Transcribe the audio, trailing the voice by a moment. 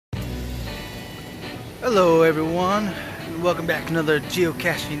Hello everyone, and welcome back to another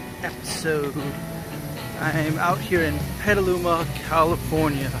geocaching episode. I'm out here in Petaluma,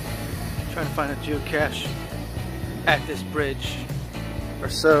 California, trying to find a geocache at this bridge, or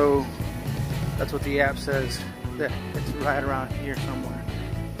so. That's what the app says, that it's right around here somewhere.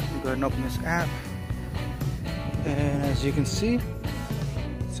 Let me go ahead and open this app, and as you can see,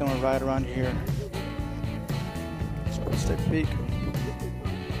 it's somewhere right around here. Let's take a peek.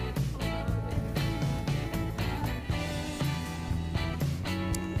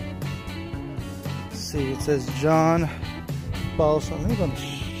 See, it says John Balshaw. Let me go and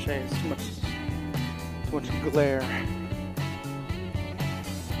shade. It's too much glare.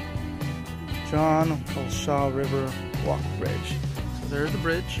 John Balshaw River Walk Bridge. So there's the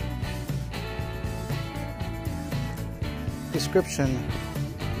bridge. Description: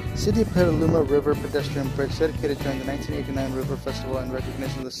 City of Petaluma River pedestrian bridge dedicated during the 1989 River Festival in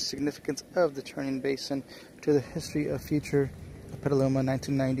recognition of the significance of the Turning Basin to the history of future Petaluma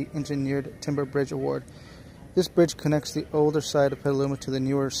 1990 Engineered Timber Bridge Award. This bridge connects the older side of Petaluma to the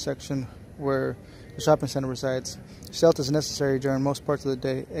newer section where the shopping center resides. Shelter is necessary during most parts of the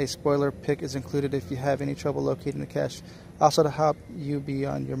day. A spoiler pick is included if you have any trouble locating the cache. Also, to help you be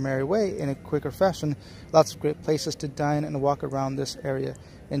on your merry way in a quicker fashion, lots of great places to dine and walk around this area.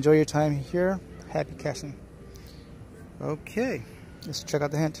 Enjoy your time here. Happy caching. Okay, let's check out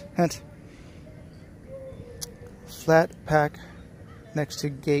the hint. Flat pack next to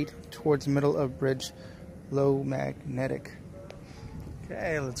gate towards middle of bridge, low magnetic.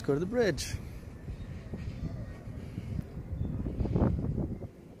 Okay, let's go to the bridge.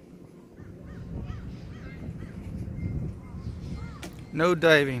 No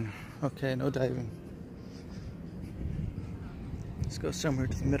diving. Okay, no diving. Let's go somewhere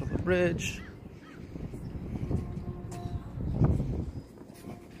to the middle of the bridge.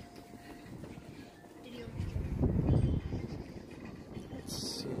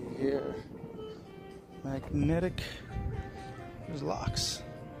 Here, magnetic. There's locks.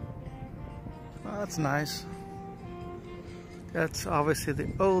 Oh, that's nice. That's obviously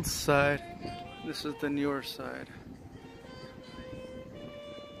the old side. This is the newer side.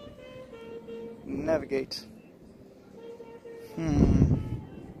 Navigate.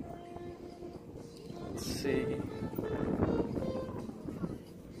 Let's see.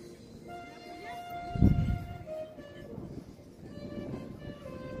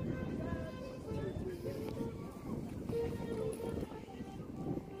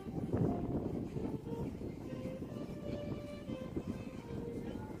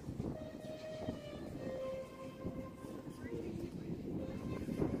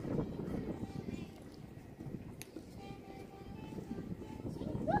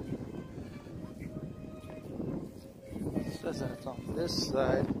 Says that it's on this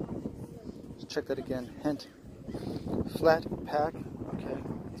side. Let's check that again. Hint. Flat pack. Okay.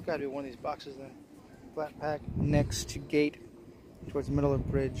 It's got to be one of these boxes then. Flat pack next to gate towards the middle of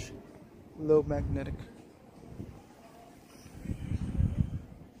bridge. Low magnetic.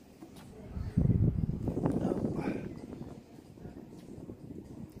 Oh.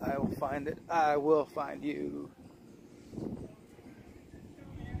 I will find it. I will find you.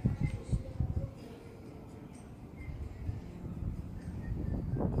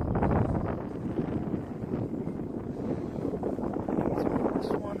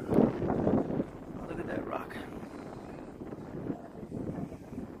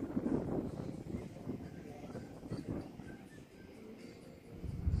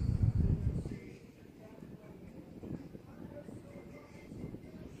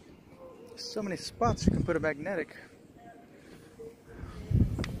 So many spots you can put a magnetic.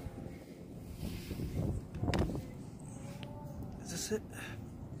 Is this it?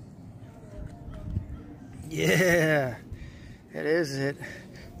 Yeah, it is it.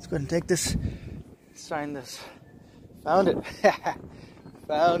 Let's go ahead and take this, sign this. Found it.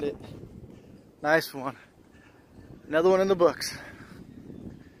 Found it. Nice one. Another one in the books.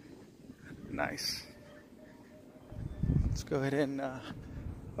 Nice. Let's go ahead and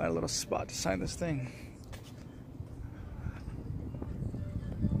find a little spot to sign this thing.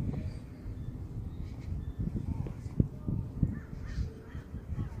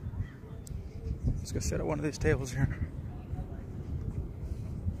 Let's go sit at one of these tables here.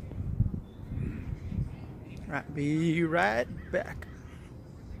 Alright, be right back.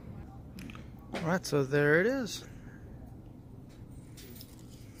 Alright, so there it is.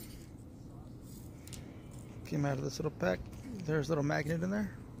 Came out of this little pack. There's a little magnet in there.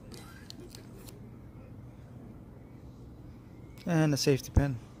 And a safety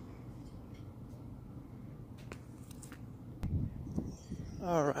pin.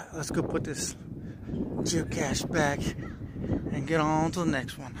 Alright, let's go put this geocache back and get on to the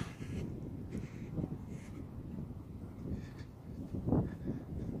next one.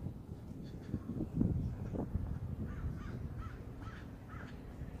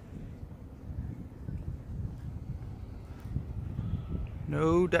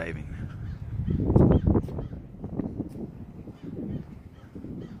 No diving.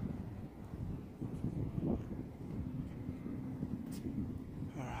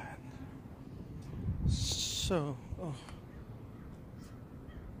 Alright. So,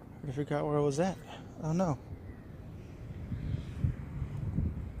 I forgot where I was at. Oh no.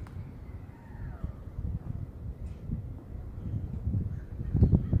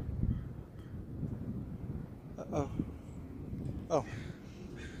 Uh-oh. Oh.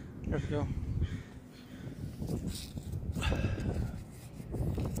 There we go.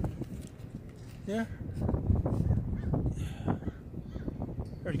 Yeah.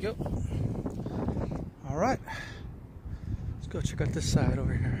 There we go. All right. Let's go check out this side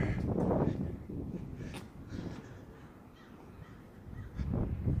over here.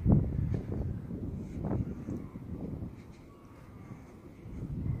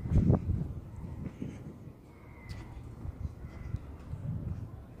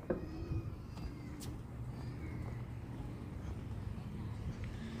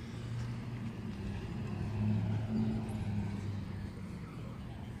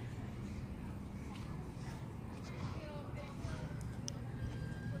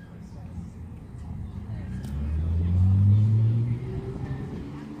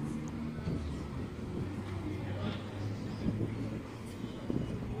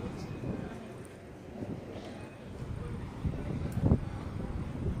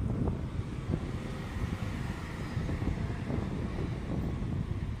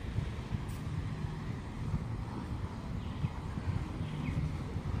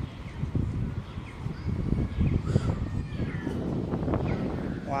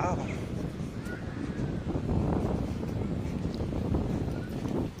 Wow.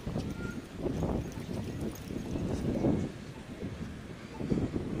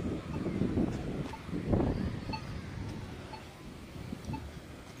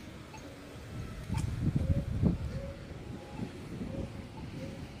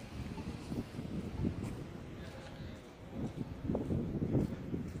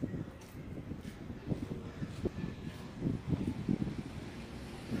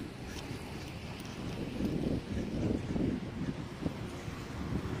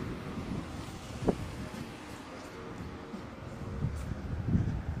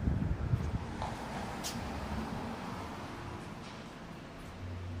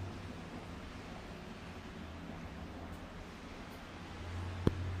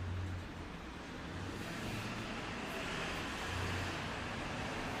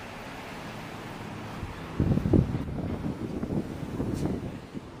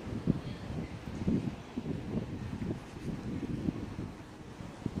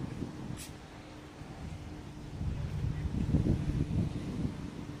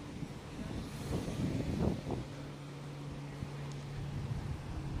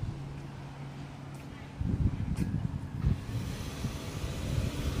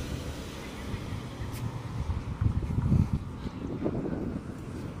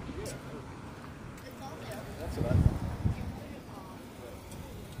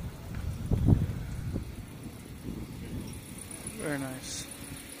 Very nice.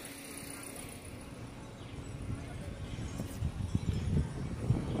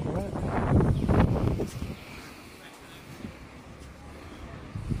 All right.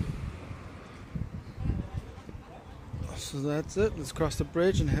 So that's it. Let's cross the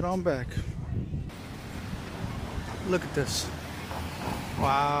bridge and head on back. Look at this.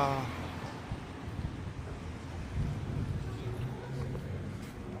 Wow.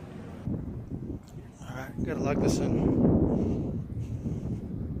 Alright, gotta log this in.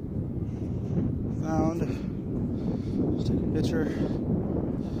 Found. Let's take a picture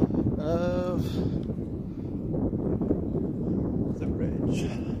of the bridge.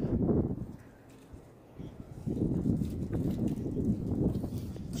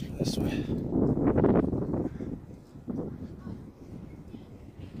 This way.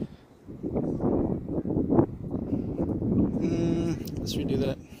 Let's redo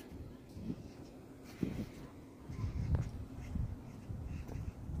that.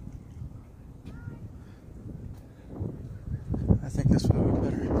 I think this one would be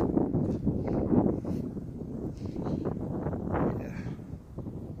better.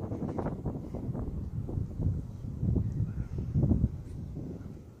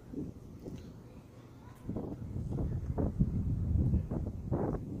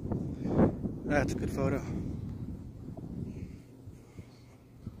 Yeah. That's a good photo.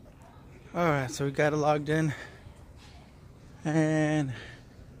 Alright, so we got it logged in. And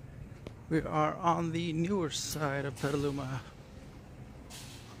we are on the newer side of Petaluma.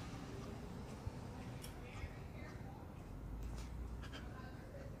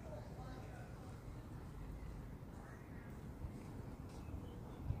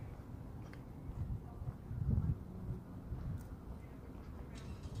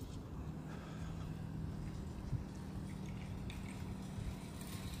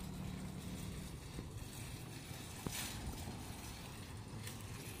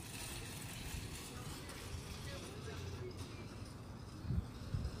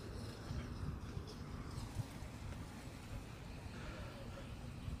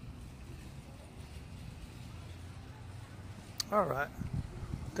 Alright,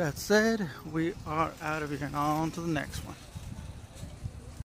 that said, we are out of here and on to the next one.